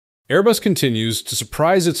Airbus continues to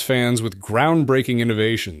surprise its fans with groundbreaking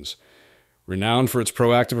innovations. Renowned for its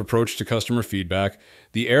proactive approach to customer feedback,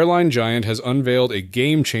 the airline giant has unveiled a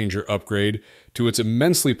game-changer upgrade to its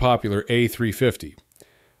immensely popular A350,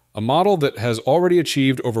 a model that has already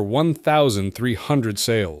achieved over 1,300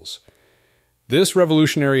 sales. This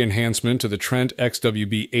revolutionary enhancement to the Trent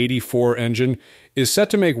XWB 84 engine is set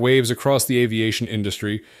to make waves across the aviation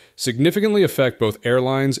industry, significantly affect both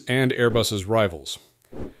airlines and Airbus's rivals.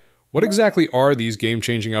 What exactly are these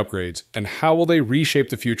game-changing upgrades, and how will they reshape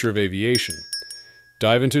the future of aviation?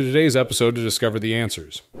 Dive into today's episode to discover the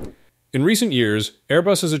answers. In recent years,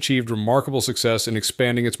 Airbus has achieved remarkable success in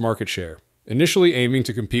expanding its market share, initially aiming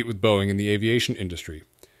to compete with Boeing in the aviation industry,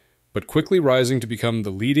 but quickly rising to become the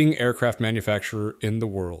leading aircraft manufacturer in the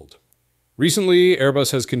world. Recently,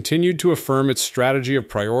 Airbus has continued to affirm its strategy of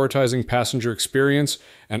prioritizing passenger experience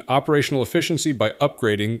and operational efficiency by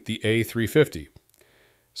upgrading the A350.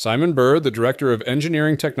 Simon Burr, the Director of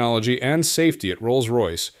Engineering Technology and Safety at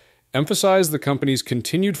Rolls-Royce, emphasized the company's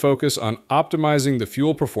continued focus on optimizing the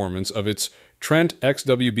fuel performance of its Trent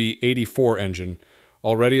XWB 84 engine,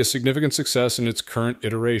 already a significant success in its current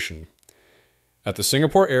iteration. At the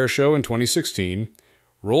Singapore Air Show in 2016,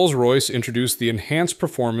 Rolls-Royce introduced the Enhanced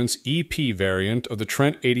Performance EP variant of the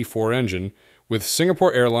Trent 84 engine, with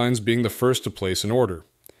Singapore Airlines being the first to place an order.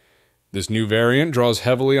 This new variant draws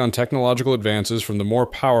heavily on technological advances from the more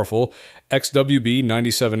powerful XWB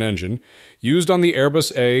 97 engine, used on the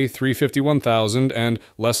Airbus A350-1000 and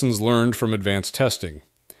lessons learned from advanced testing.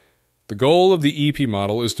 The goal of the EP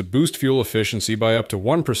model is to boost fuel efficiency by up to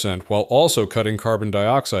 1% while also cutting carbon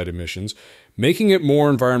dioxide emissions, making it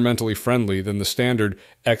more environmentally friendly than the standard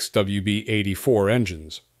XWB 84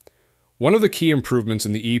 engines. One of the key improvements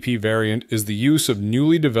in the EP variant is the use of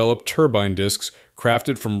newly developed turbine discs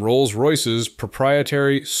crafted from Rolls-Royce's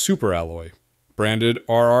proprietary superalloy, branded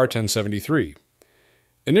RR1073.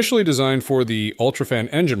 Initially designed for the UltraFan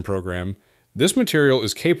engine program, this material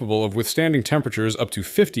is capable of withstanding temperatures up to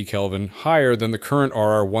 50 Kelvin higher than the current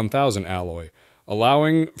RR1000 alloy,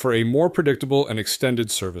 allowing for a more predictable and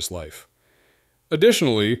extended service life.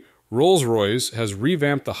 Additionally, Rolls-Royce has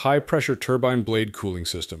revamped the high-pressure turbine blade cooling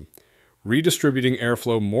system, redistributing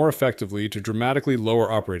airflow more effectively to dramatically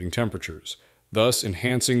lower operating temperatures, thus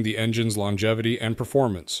enhancing the engine's longevity and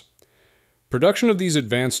performance. Production of these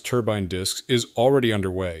advanced turbine discs is already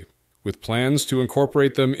underway, with plans to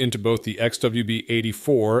incorporate them into both the XWB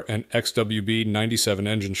 84 and XWB 97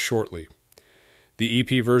 engines shortly. The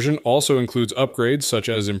EP version also includes upgrades such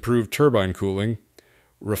as improved turbine cooling,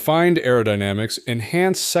 refined aerodynamics,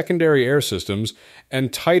 enhanced secondary air systems,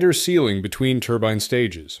 and tighter sealing between turbine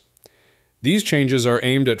stages. These changes are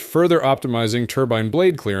aimed at further optimizing turbine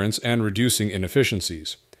blade clearance and reducing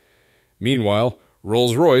inefficiencies. Meanwhile,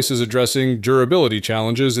 Rolls-Royce is addressing durability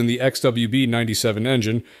challenges in the XWB 97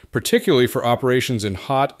 engine, particularly for operations in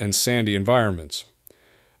hot and sandy environments.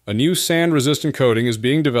 A new sand-resistant coating is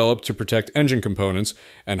being developed to protect engine components,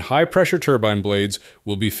 and high-pressure turbine blades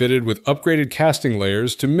will be fitted with upgraded casting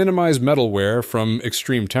layers to minimize metal wear from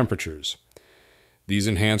extreme temperatures. These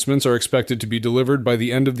enhancements are expected to be delivered by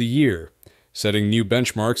the end of the year, setting new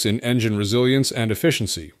benchmarks in engine resilience and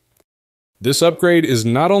efficiency. This upgrade is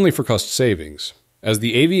not only for cost savings. As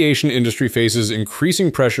the aviation industry faces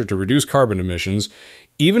increasing pressure to reduce carbon emissions,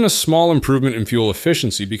 even a small improvement in fuel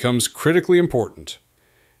efficiency becomes critically important.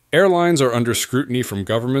 Airlines are under scrutiny from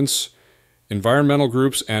governments, environmental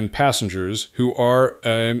groups, and passengers who are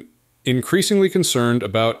increasingly concerned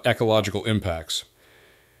about ecological impacts.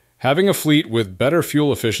 Having a fleet with better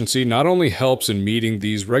fuel efficiency not only helps in meeting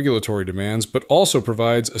these regulatory demands, but also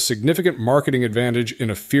provides a significant marketing advantage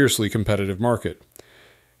in a fiercely competitive market.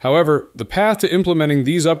 However, the path to implementing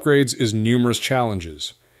these upgrades is numerous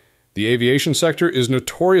challenges. The aviation sector is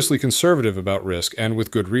notoriously conservative about risk, and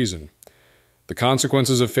with good reason. The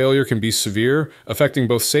consequences of failure can be severe, affecting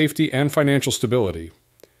both safety and financial stability.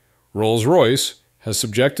 Rolls-Royce has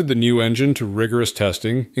subjected the new engine to rigorous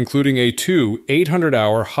testing, including a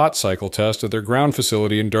 800-hour hot cycle test at their ground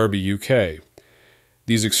facility in Derby, UK.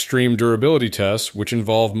 These extreme durability tests, which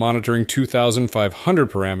involve monitoring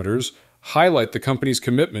 2,500 parameters, highlight the company's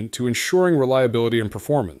commitment to ensuring reliability and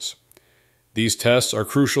performance. These tests are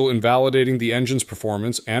crucial in validating the engine's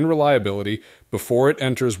performance and reliability before it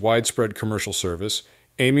enters widespread commercial service,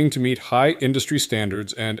 aiming to meet high industry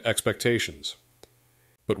standards and expectations.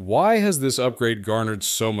 But why has this upgrade garnered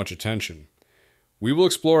so much attention? We will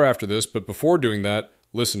explore after this, but before doing that,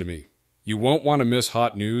 listen to me. You won't want to miss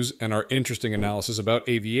hot news and our interesting analysis about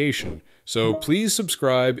aviation, so please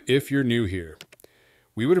subscribe if you're new here.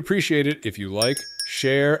 We would appreciate it if you like,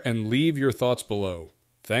 share, and leave your thoughts below.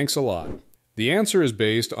 Thanks a lot. The answer is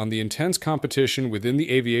based on the intense competition within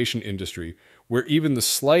the aviation industry, where even the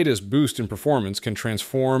slightest boost in performance can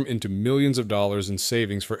transform into millions of dollars in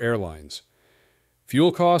savings for airlines.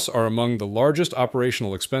 Fuel costs are among the largest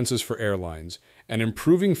operational expenses for airlines, and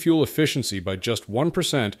improving fuel efficiency by just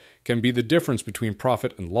 1% can be the difference between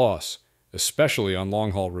profit and loss, especially on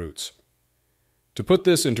long-haul routes. To put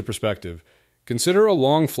this into perspective, consider a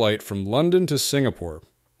long flight from London to Singapore,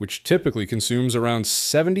 which typically consumes around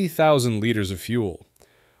 70,000 liters of fuel.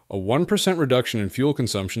 A 1% reduction in fuel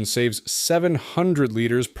consumption saves 700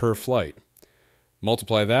 liters per flight.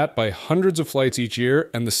 Multiply that by hundreds of flights each year,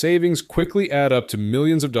 and the savings quickly add up to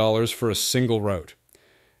millions of dollars for a single route.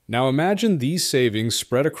 Now imagine these savings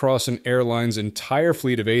spread across an airline's entire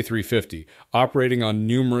fleet of A350, operating on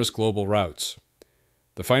numerous global routes.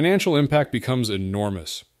 The financial impact becomes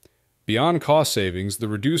enormous. Beyond cost savings, the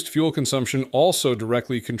reduced fuel consumption also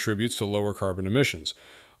directly contributes to lower carbon emissions,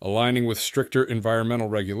 aligning with stricter environmental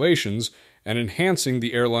regulations and enhancing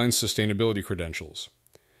the airline's sustainability credentials.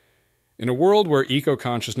 In a world where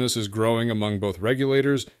eco-consciousness is growing among both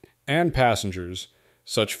regulators and passengers,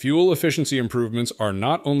 such fuel efficiency improvements are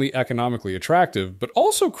not only economically attractive, but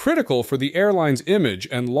also critical for the airline's image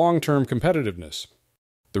and long-term competitiveness.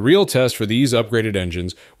 The real test for these upgraded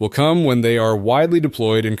engines will come when they are widely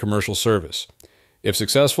deployed in commercial service. If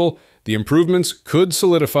successful, the improvements could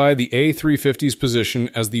solidify the A350's position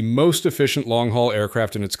as the most efficient long-haul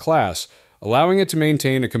aircraft in its class, allowing it to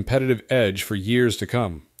maintain a competitive edge for years to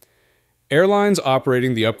come. Airlines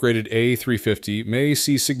operating the upgraded A350 may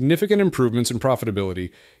see significant improvements in profitability,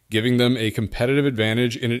 giving them a competitive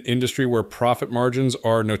advantage in an industry where profit margins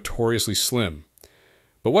are notoriously slim.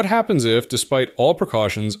 But what happens if, despite all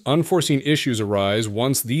precautions, unforeseen issues arise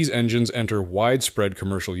once these engines enter widespread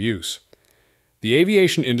commercial use? The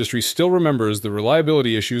aviation industry still remembers the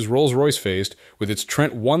reliability issues Rolls-Royce faced with its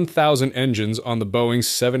Trent 1000 engines on the Boeing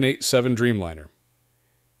 787 Dreamliner.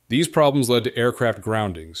 These problems led to aircraft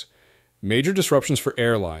groundings, major disruptions for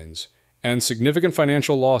airlines, and significant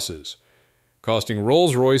financial losses, costing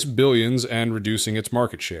Rolls-Royce billions and reducing its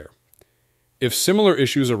market share. If similar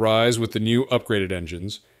issues arise with the new upgraded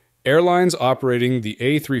engines, airlines operating the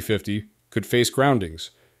A350 could face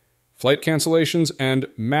groundings, flight cancellations, and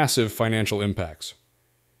massive financial impacts.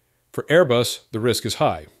 For Airbus, the risk is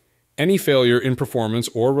high. Any failure in performance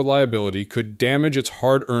or reliability could damage its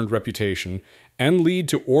hard-earned reputation and lead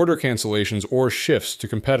to order cancellations or shifts to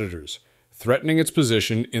competitors, threatening its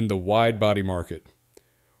position in the wide-body market.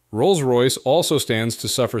 Rolls-Royce also stands to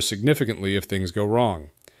suffer significantly if things go wrong.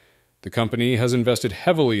 The company has invested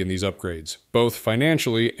heavily in these upgrades, both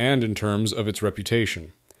financially and in terms of its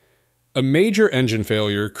reputation. A major engine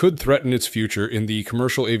failure could threaten its future in the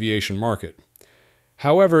commercial aviation market.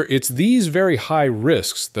 However, it's these very high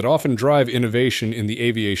risks that often drive innovation in the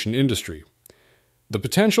aviation industry. The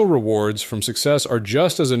potential rewards from success are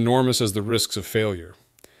just as enormous as the risks of failure.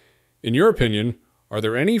 In your opinion, are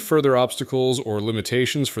there any further obstacles or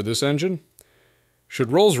limitations for this engine?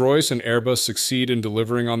 Should Rolls-Royce and Airbus succeed in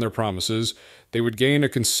delivering on their promises, they would gain a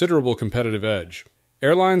considerable competitive edge.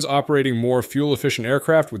 Airlines operating more fuel-efficient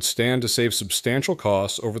aircraft would stand to save substantial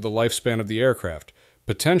costs over the lifespan of the aircraft,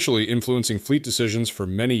 potentially influencing fleet decisions for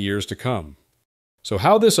many years to come. So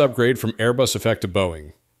how this upgrade from Airbus affect to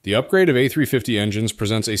Boeing? The upgrade of A350 engines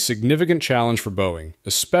presents a significant challenge for Boeing,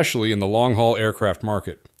 especially in the long-haul aircraft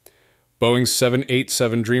market. Boeing's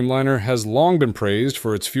 787 Dreamliner has long been praised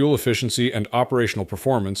for its fuel efficiency and operational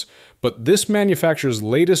performance, but this manufacturer's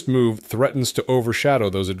latest move threatens to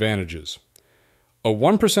overshadow those advantages. A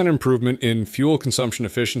 1% improvement in fuel consumption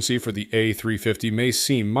efficiency for the A350 may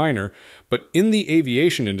seem minor, but in the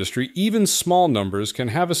aviation industry, even small numbers can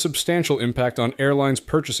have a substantial impact on airlines'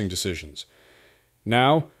 purchasing decisions.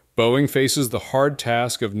 Now, Boeing faces the hard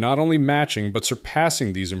task of not only matching but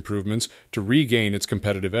surpassing these improvements to regain its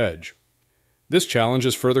competitive edge. This challenge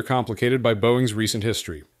is further complicated by Boeing's recent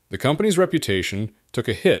history. The company's reputation took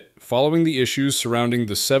a hit following the issues surrounding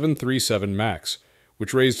the 737 MAX,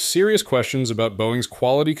 which raised serious questions about Boeing's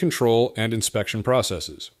quality control and inspection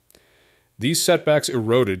processes. These setbacks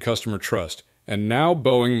eroded customer trust, and now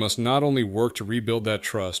Boeing must not only work to rebuild that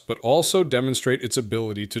trust, but also demonstrate its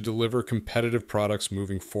ability to deliver competitive products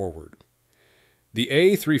moving forward. The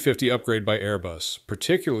A350 upgrade by Airbus,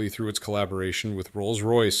 particularly through its collaboration with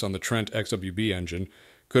Rolls-Royce on the Trent XWB engine,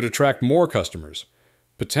 could attract more customers,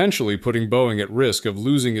 potentially putting Boeing at risk of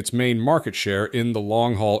losing its main market share in the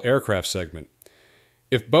long-haul aircraft segment.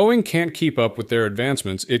 If Boeing can't keep up with their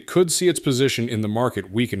advancements, it could see its position in the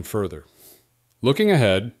market weaken further. Looking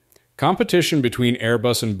ahead, competition between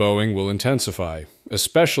Airbus and Boeing will intensify,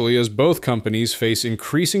 especially as both companies face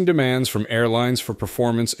increasing demands from airlines for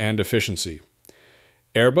performance and efficiency.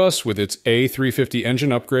 Airbus, with its A350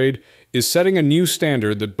 engine upgrade, is setting a new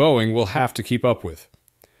standard that Boeing will have to keep up with.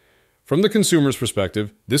 From the consumer's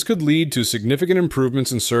perspective, this could lead to significant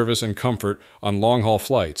improvements in service and comfort on long-haul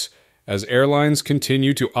flights, as airlines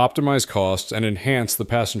continue to optimize costs and enhance the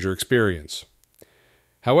passenger experience.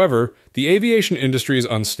 However, the aviation industry is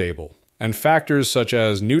unstable, and factors such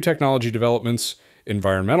as new technology developments,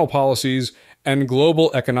 environmental policies, and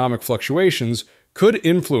global economic fluctuations could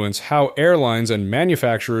influence how airlines and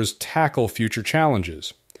manufacturers tackle future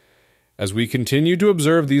challenges. As we continue to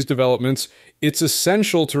observe these developments, it's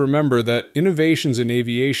essential to remember that innovations in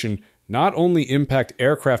aviation not only impact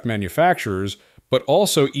aircraft manufacturers, but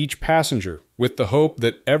also each passenger, with the hope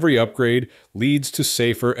that every upgrade leads to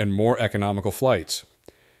safer and more economical flights.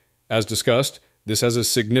 As discussed, this has a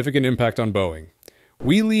significant impact on Boeing.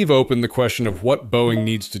 We leave open the question of what Boeing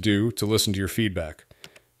needs to do to listen to your feedback.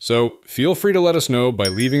 So feel free to let us know by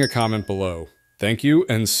leaving a comment below. Thank you,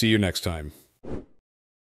 and see you next time.